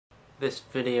This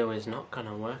video is not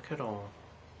gonna work at all.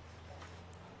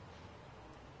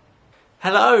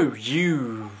 Hello,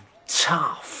 you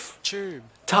tough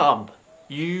tub.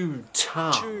 You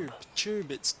tub.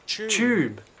 It's tube.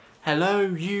 Tube. Hello,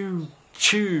 you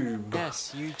tube.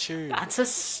 Yes, YouTube. That's a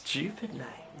stupid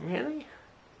name, really?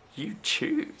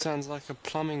 YouTube. Sounds like a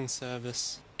plumbing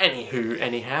service. Anywho,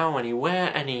 anyhow,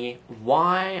 anywhere, any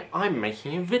why, I'm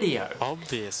making a video.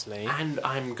 Obviously. And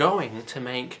I'm going to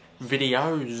make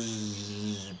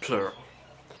videos, plural.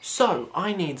 So,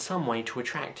 I need some way to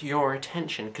attract your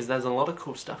attention, because there's a lot of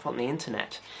cool stuff on the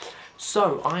internet.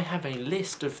 So, I have a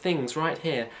list of things right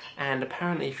here, and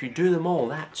apparently if you do them all,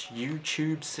 that's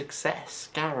YouTube success,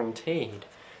 guaranteed.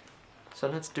 So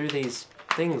let's do these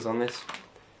things on this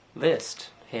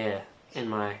list here in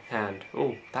my hand.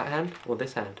 Oh, that hand or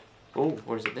this hand? Oh,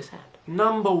 or is it this hand?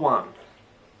 Number 1.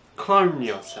 Clone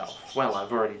yourself. Well,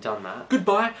 I've already done that.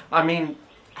 Goodbye. I mean,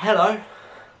 hello.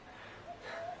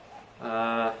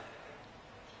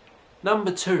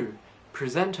 Number 2.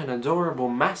 Present an adorable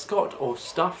mascot or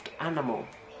stuffed animal.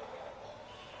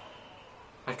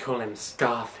 I call him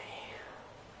Scarthy.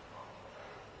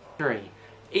 3.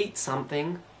 Eat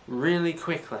something really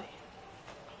quickly.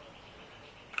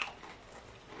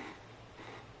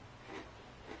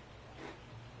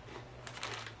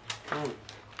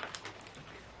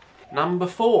 Number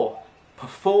 4.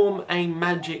 Perform a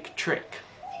magic trick.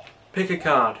 Pick a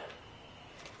card.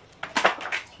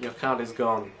 Your card is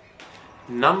gone.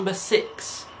 Number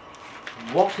 6.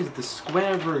 What is the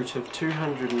square root of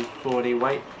 240?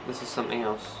 Wait, this is something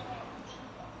else.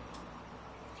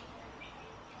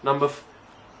 Number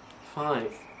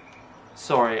 5.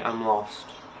 Sorry, I'm lost.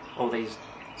 All these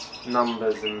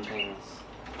numbers and things.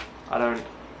 I don't...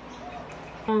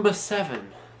 Number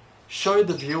 7. Show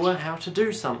the viewer how to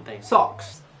do something.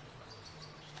 Socks.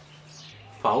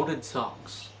 Folded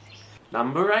socks.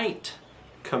 Number 8.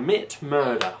 Commit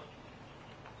murder.